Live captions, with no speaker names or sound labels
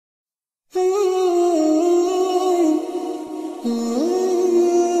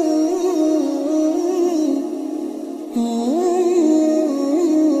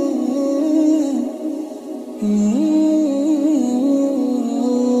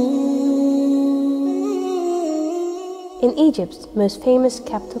In Egypt's most famous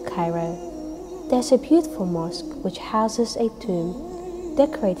capital, Cairo, there's a beautiful mosque which houses a tomb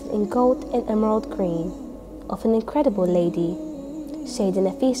decorated in gold and emerald green of an incredible lady. Sayeda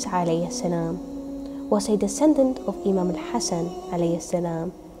Nafisa Al-Tahira was a descendant of Imam Hussein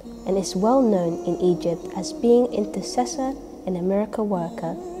Al-Tahira and is well known in Egypt as being an intercessor and a miracle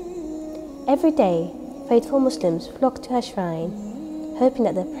worker. Every day, faithful Muslims flock to her shrine, hoping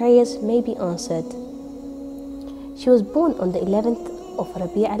that their prayers may be answered. She was born on the 11th of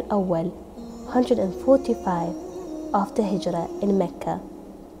Rabi' al-Awwal, 145 after Hijrah in Mecca.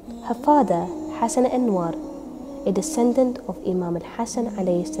 Her father, Hassan Anwar, a descendant of Imam al-Hassan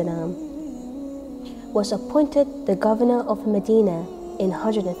alayhi was appointed the governor of Medina in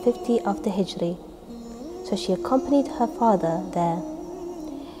 150 after Hijri, so she accompanied her father there.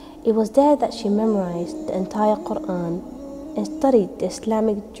 It was there that she memorized the entire Quran and studied the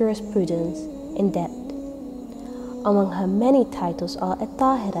Islamic jurisprudence in depth. Among her many titles are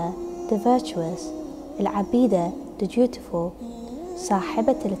Al-Tahira, the virtuous, Al-Abida, the dutiful,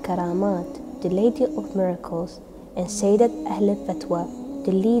 Sahibat al-Karamat, the lady of miracles, and Sayyidat Ahl al-Fatwa,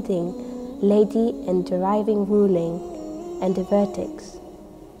 the leading lady in deriving ruling and the verdicts.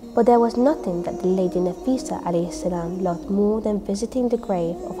 But there was nothing that the Lady Nafisa alayhi salam loved more than visiting the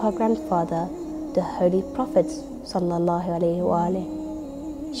grave of her grandfather, the Holy Prophet sallallahu alayhi wa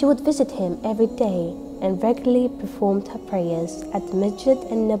alayhi. She would visit him every day and regularly performed her prayers at the Masjid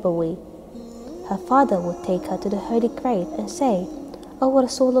al-Nabawi. Her father would take her to the holy grave and say, "O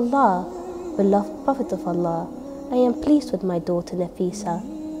Rasulullah, beloved Prophet of Allah, I am pleased with my daughter Nafisa."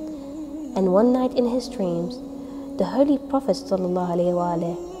 And one night in his dreams, the Holy Prophet sallallahu alayhi wa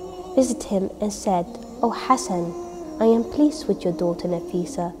alayhi visited him and said, "O Hassan, I am pleased with your daughter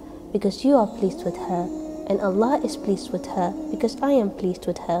Nafisa because you are pleased with her, and Allah is pleased with her because I am pleased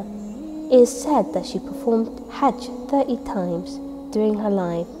with her." It is said that she performed Hajj 30 times during her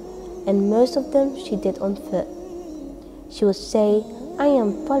life, and most of them she did on foot. She would say, "I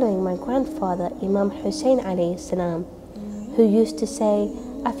am following my grandfather Imam Hussein alayhi salam, who used to say,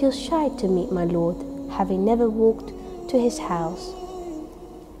 I feel shy to meet my Lord, having never walked to his house."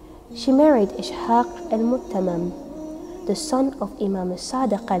 She married Ishaq al-Muttamam, the son of Imam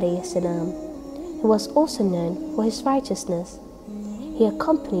Sadiq alayhi salam, who was also known for his righteousness. He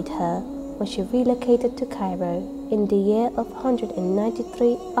accompanied her when she relocated to Cairo in the year of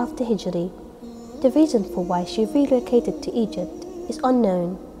 193 after Hijri. The reason for why she relocated to Egypt is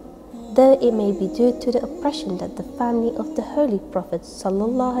unknown, though it may be due to the oppression that the family of the Holy Prophet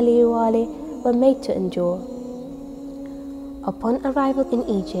sallallahu alaihi wasallam were made to endure. Upon arrival in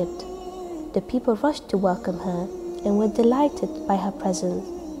Egypt, the people rushed to welcome her and were delighted by her presence.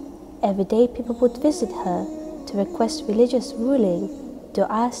 Every day people would visit her to request religious ruling,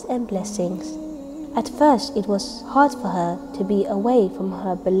 du'as and blessings. At first it was hard for her to be away from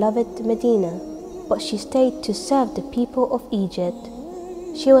her beloved Medina, but she stayed to serve the people of Egypt.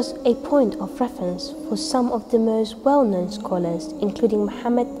 She was a point of reference for some of the most well-known scholars, including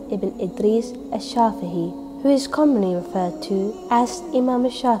Muhammad ibn Idris al-Shafi'i, who is commonly referred to as Imam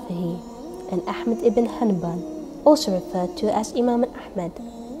al-Shafi'i, and Ahmad ibn Hanbal, also referred to as Imam Ahmad.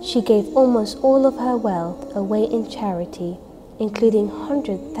 She gave almost all of her wealth away in charity, including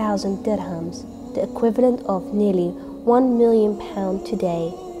 100,000 dirhams, the equivalent of nearly £1 million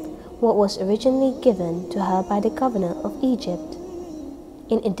today, what was originally given to her by the governor of Egypt.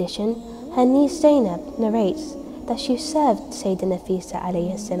 In addition, her niece Zainab narrates that she served Sayeda Nafisa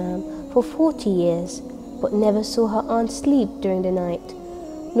alayhi salam for 40 years, but never saw her aunt sleep during the night,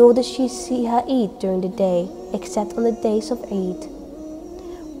 nor did she see her eat during the day, except on the days of Eid.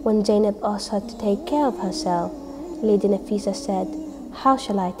 When Zainab asked her to take care of herself, Lady Nafisa said, "How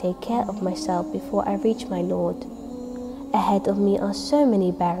shall I take care of myself before I reach my Lord? Ahead of me are so many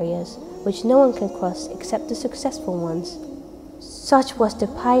barriers which no one can cross except the successful ones." Such was the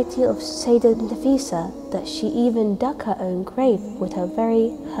piety of Sayeda Nafisa that she even dug her own grave with her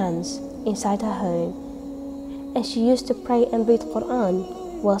very hands inside her home. And she used to pray and read Quran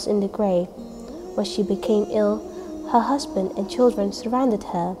whilst in the grave. When she became ill, her husband and children surrounded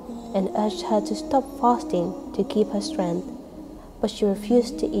her and urged her to stop fasting to keep her strength, but she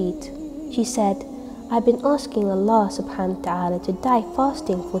refused to eat. She said, "I've been asking Allah subhanahu wa ta'ala to die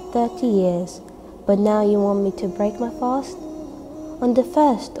fasting for 30 years, but now you want me to break my fast?" On the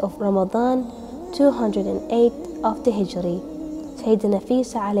 1st of Ramadan, 208 after Hijri, Sayeda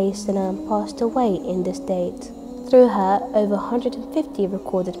Nafisa alayhi salam passed away in this date. Through her, over 150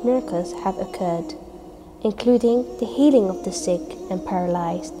 recorded miracles have occurred, including the healing of the sick and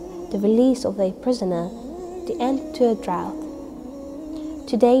paralyzed, the release of a prisoner, the end to a drought.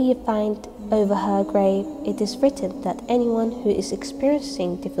 Today you find over her grave it is written that anyone who is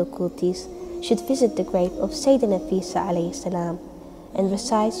experiencing difficulties should visit the grave of Sayeda Nafisa alayhi salam and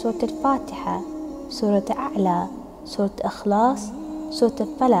recite Surah Al-Fatiha, Surah Al-A'la, Surah Al-Ikhlas, Surah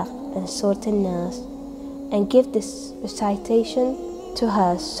Al-Falaq and Surah Al-Nas, and give this recitation to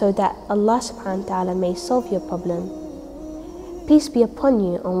her so that Allah subhanahu wa ta'ala may solve your problem. Peace be upon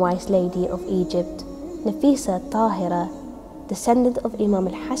you, unwise lady of Egypt, Nafisa Al-Tahira, descendant of Imam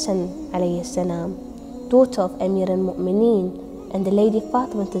Hussein alayhi salam, daughter of Amir al-Mu'mineen and the Lady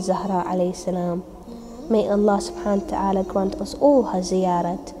Fatima al-Zahra alayhi salam. May Allah subhanahu wa ta'ala grant us all her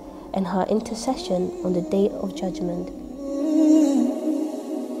ziyarat and her intercession on the Day of Judgment.